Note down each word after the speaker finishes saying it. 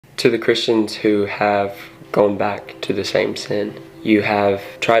To the Christians who have gone back to the same sin, you have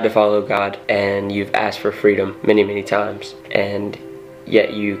tried to follow God and you've asked for freedom many, many times, and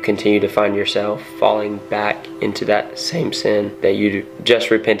yet you continue to find yourself falling back into that same sin that you just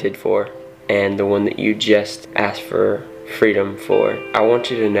repented for and the one that you just asked for freedom for. I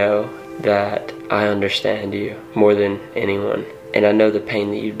want you to know that I understand you more than anyone, and I know the pain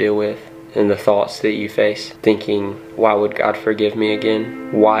that you deal with and the thoughts that you face, thinking, why would God forgive me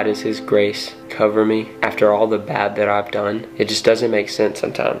again? Why does His grace cover me after all the bad that I've done? It just doesn't make sense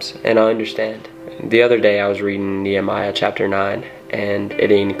sometimes, and I understand. The other day I was reading Nehemiah chapter 9, and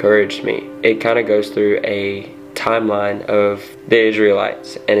it encouraged me. It kind of goes through a timeline of the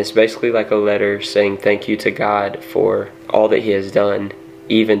Israelites, and it's basically like a letter saying thank you to God for all that He has done,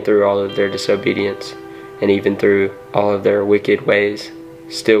 even through all of their disobedience and even through all of their wicked ways.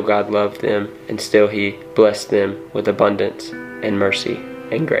 Still God loved them, and still He blessed them with abundance and mercy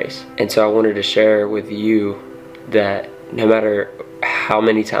and grace. And so I wanted to share with you that no matter how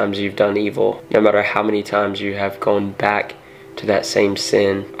many times you've done evil, no matter how many times you have gone back to that same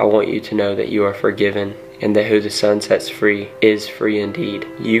sin, I want you to know that you are forgiven, and that who the Son sets free is free indeed.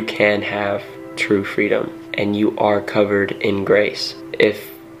 You can have true freedom, and you are covered in grace. If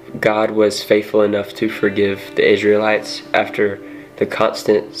God was faithful enough to forgive the Israelites after the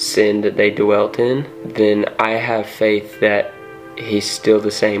constant sin that they dwelt in, then I have faith that He's still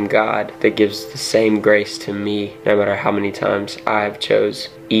the same God that gives the same grace to me no matter how many times I've chose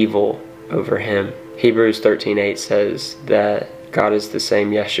evil over Him. Hebrews 13:8 says that God is the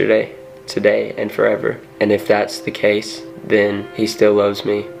same yesterday, today, and forever. And if that's the case, then He still loves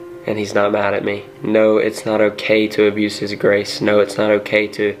me and He's not mad at me. No, it's not okay to abuse His grace. No, it's not okay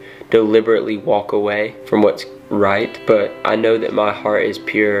to deliberately walk away from what's right, but I know that my heart is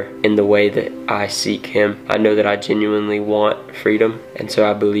pure in the way that I seek Him. I know that I genuinely want freedom, and so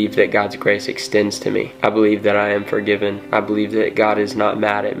I believe that God's grace extends to me. I believe that I am forgiven. I believe that God is not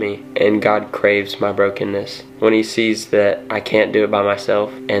mad at me, and God craves my brokenness. When He sees that I can't do it by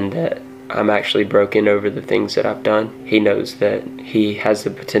myself and that I'm actually broken over the things that I've done, He knows that He has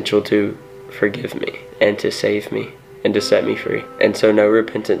the potential to forgive me and to save me and to set me free. And so no,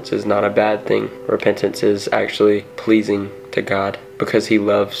 repentance is not a bad thing. Repentance is actually pleasing to God because He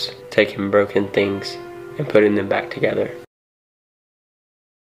loves taking broken things and putting them back together.